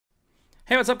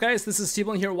Hey, what's up guys? This is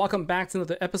TBone here. Welcome back to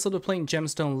another episode of playing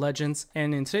Gemstone Legends.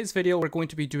 And in today's video, we're going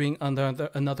to be doing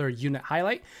another unit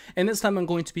highlight. And this time I'm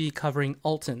going to be covering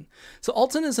Ultan. So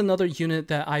Ultan is another unit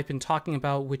that I've been talking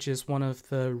about, which is one of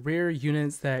the rare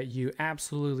units that you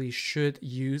absolutely should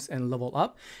use and level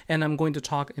up. And I'm going to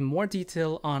talk in more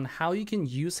detail on how you can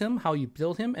use him, how you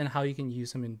build him, and how you can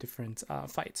use him in different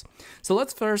fights. So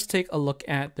let's first take a look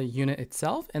at the unit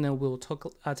itself, and then we'll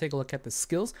take a look at the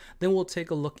skills. Then we'll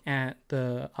take a look at the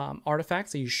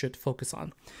artifacts that you should focus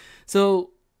on.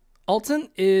 So Ultan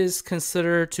is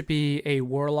considered to be a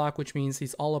warlock, which means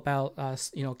he's all about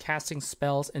casting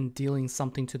spells and dealing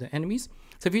something to the enemies.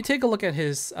 So if you take a look at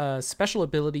his special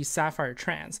ability, Sapphire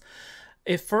Trance,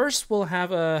 it first will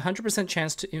have a 100%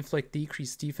 chance to inflict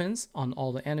decreased defense on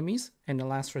all the enemies, and it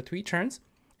lasts for 3 turns.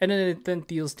 And then it then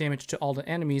deals damage to all the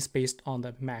enemies based on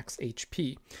the max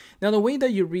HP. Now, the way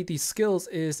that you read these skills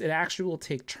is it actually will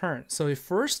take turns. So it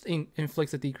first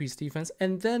inflicts a decreased defense,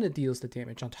 and then it deals the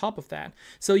damage on top of that.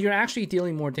 So you're actually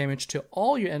dealing more damage to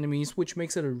all your enemies, which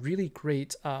makes it a really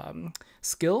great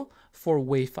skill for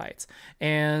wave fights.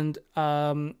 And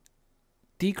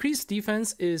decreased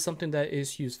defense is something that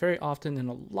is used very often in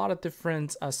a lot of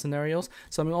different scenarios.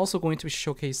 So I'm also going to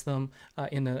showcase them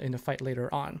in a fight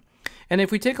later on. And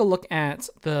if we take a look at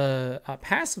the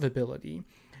passive ability,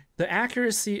 the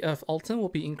accuracy of Ultan will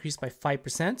be increased by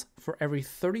 5% for every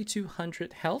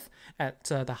 3200 health at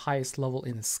the highest level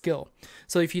in the skill.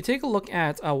 So if you take a look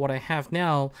at what I have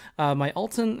now, my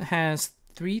Ultan has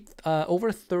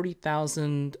over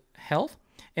 30,000 health.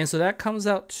 And so that comes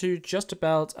out to just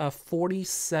about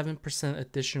 47%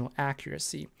 additional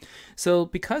accuracy. So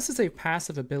because it's a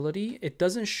passive ability, it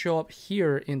doesn't show up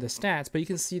here in the stats, but you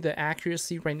can see the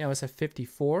accuracy right now is at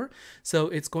 54. So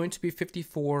it's going to be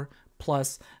 54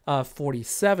 plus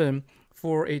 47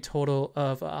 for a total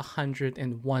of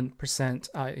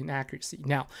 101% in accuracy.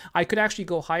 Now, I could actually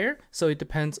go higher, so it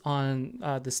depends on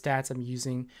the stats I'm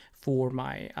using for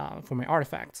my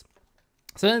artifacts.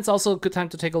 So then it's also a good time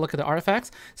to take a look at the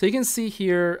artifacts. So you can see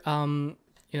here,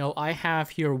 I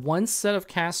have here 1 set of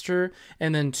caster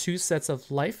and then 2 sets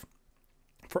of life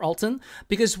for Ultan,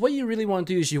 because what you really want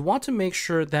to do is you want to make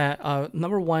sure that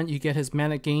number 1, you get his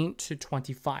mana gain to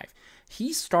 25.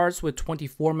 He starts with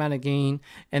 24 mana gain,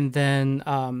 and then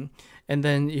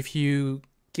if you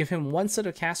give him 1 set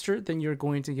of caster, then you're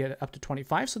going to get up to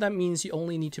 25. So that means you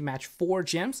only need to match 4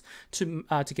 gems to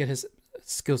get his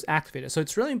skills activated. So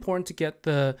it's really important to get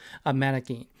the mana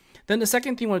gain. Then the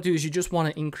second thing you want to do is you just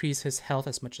want to increase his health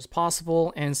as much as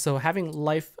possible, and so having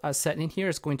life set in here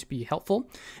is going to be helpful.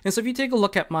 And so if you take a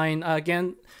look at mine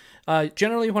again,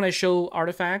 generally when I show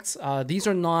artifacts, these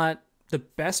are not the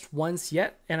best ones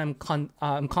yet, and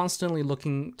I'm constantly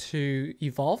looking to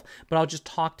evolve, but I'll just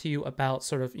talk to you about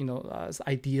sort of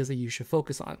ideas that you should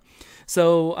focus on.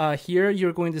 So here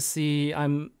you're going to see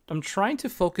I'm trying to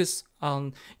focus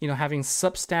on having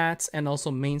substats and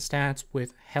also main stats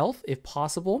with health if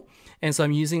possible. And so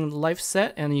I'm using life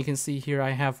set, and you can see here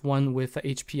I have one with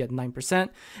HP at 9%,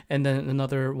 and then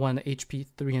another one HP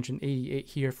 388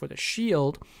 here for the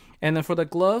shield. And then for the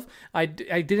glove, I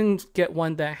didn't get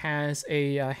one that has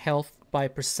a health by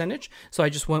percentage, so I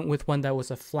just went with one that was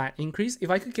a flat increase.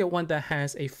 If I could get one that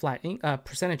has a flat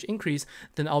percentage increase,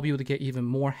 then I'll be able to get even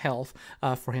more health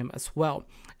for him as well.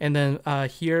 And then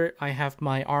here I have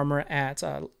my armor at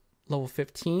level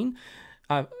 15,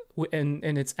 and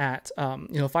it's at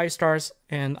 5 stars,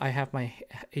 and I have my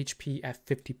HP at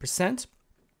 50%.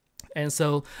 And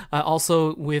so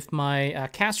also with my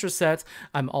caster sets,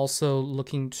 I'm also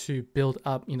looking to build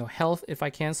up, health if I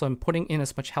can. So I'm putting in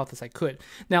as much health as I could.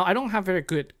 Now, I don't have very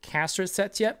good caster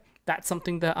sets yet. That's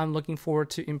something that I'm looking forward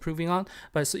to improving on.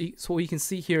 But so what you can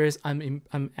see here is I'm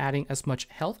adding as much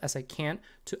health as I can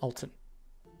to Ultan.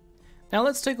 Now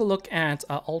let's take a look at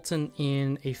Ultan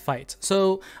in a fight.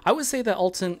 So I would say that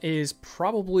Ultan is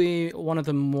probably one of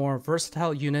the more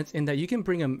versatile units in that you can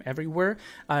bring him everywhere.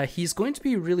 He's going to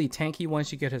be really tanky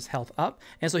once you get his health up,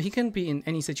 and so he can be in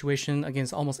any situation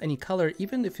against almost any color,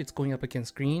 even if it's going up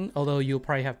against green, although you'll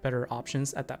probably have better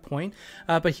options at that point.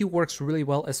 But he works really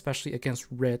well, especially against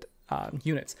red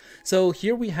units. So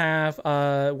here we have,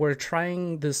 we're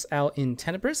trying this out in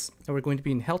Tenebris, and we're going to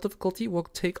be in health difficulty. We'll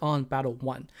take on battle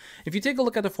 1. If you take a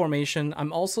look at the formation,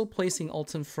 I'm also placing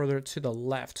Ultan further to the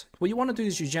left. What you want to do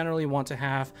is you generally want to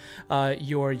have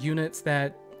your units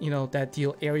that that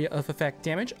deal area of effect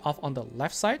damage off on the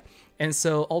left side. And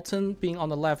so Ultan being on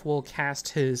the left will cast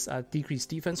his decreased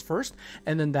defense first,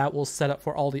 and then that will set up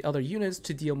for all the other units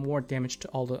to deal more damage to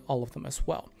all of them as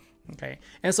well. Okay,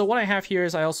 and so what I have here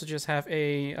is I also just have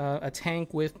a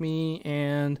tank with me,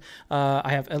 and I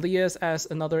have Elias as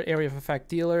another area of effect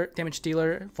damage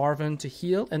dealer, Varvan to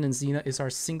heal, and then Xena is our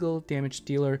single damage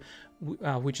dealer,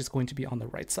 which is going to be on the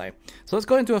right side. So let's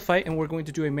go into a fight, and we're going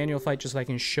to do a manual fight just so I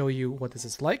can show you what this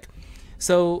is like.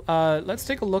 So let's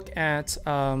take a look at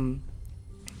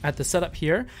the setup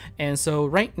here. And so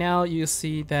right now you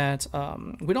see that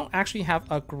we don't actually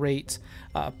have a great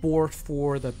board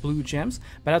for the blue gems,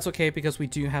 but that's okay because we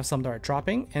do have some that are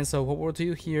dropping. And so what we'll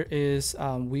do here is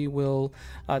we will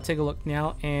take a look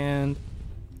now, and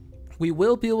we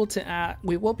will be able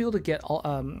to get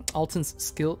Ultan's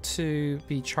skill to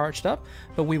be charged up,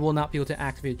 but we will not be able to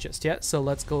activate it just yet. So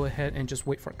let's go ahead and just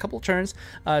wait for a couple turns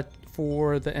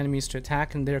for the enemies to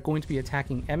attack, and they're going to be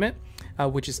attacking Emmett,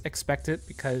 which is expected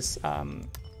because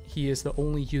he is the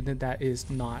only unit that is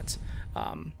not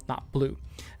blue.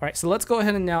 All right, so let's go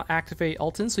ahead and now activate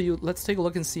Ultan. So let's take a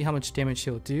look and see how much damage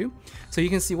he'll do. So you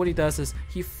can see what he does is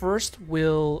he first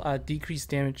will decrease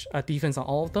damage defense on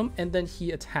all of them, and then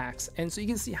he attacks. And so you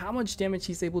can see how much damage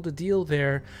he's able to deal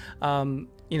there,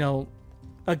 you know,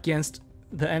 against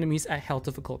the enemies at health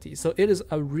difficulty. So it is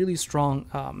a really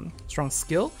strong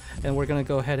skill, and we're gonna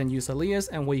go ahead and use Elias.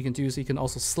 And what you can do is you can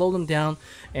also slow them down,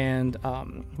 and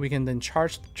we can then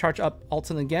charge up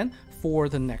Ultan again for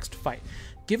the next fight.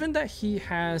 Given that he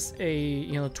has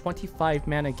a 25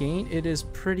 mana gain, it is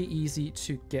pretty easy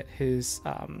to get his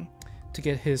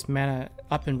mana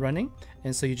up and running.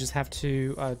 And so you just have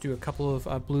to do a couple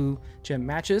of blue gem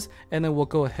matches, and then we'll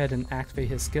go ahead and activate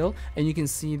his skill. And you can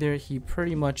see there he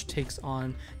pretty much takes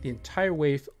on the entire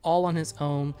wave all on his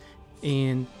own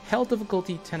in Hell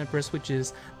difficulty Tenebris, which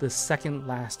is the second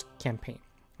last campaign.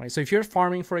 Right, so if you're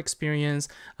farming for experience,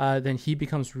 then he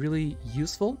becomes really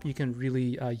useful. You can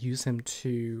really use him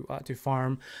to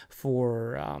farm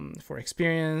for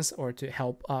experience, or to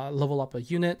help level up a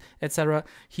unit, etc.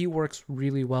 He works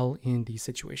really well in these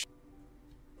situations.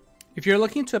 If you're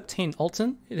looking to obtain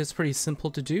Ultan, it is pretty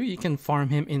simple to do. You can farm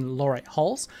him in Lorite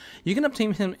Halls. You can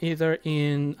obtain him either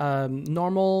in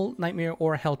normal, nightmare,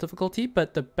 or hell difficulty,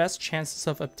 but the best chances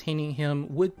of obtaining him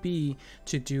would be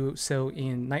to do so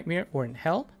in nightmare or in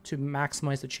hell to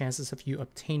maximize the chances of you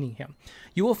obtaining him.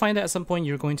 You will find that at some point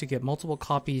you're going to get multiple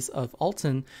copies of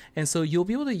Ultan, and so you'll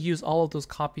be able to use all of those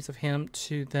copies of him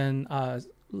to then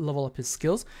level up his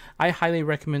skills. I highly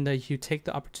recommend that you take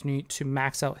the opportunity to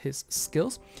max out his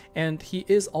skills, and he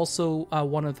is also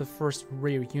one of the first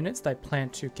rare units that I plan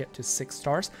to get to 6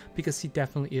 stars because he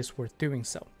definitely is worth doing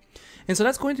so. And so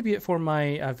that's going to be it for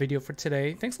my video for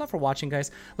today. Thanks a lot for watching,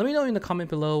 guys. Let me know in the comment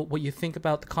below what you think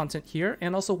about the content here,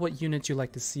 and also what units you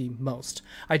like to see most.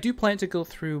 I do plan to go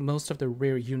through most of the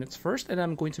rare units first, and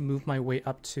I'm going to move my way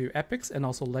up to epics and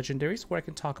also legendaries, where I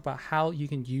can talk about how you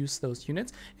can use those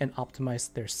units and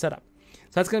optimize their setup.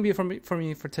 So that's going to be it for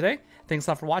me for today. Thanks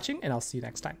a lot for watching, and I'll see you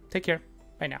next time. Take care.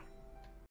 Bye now.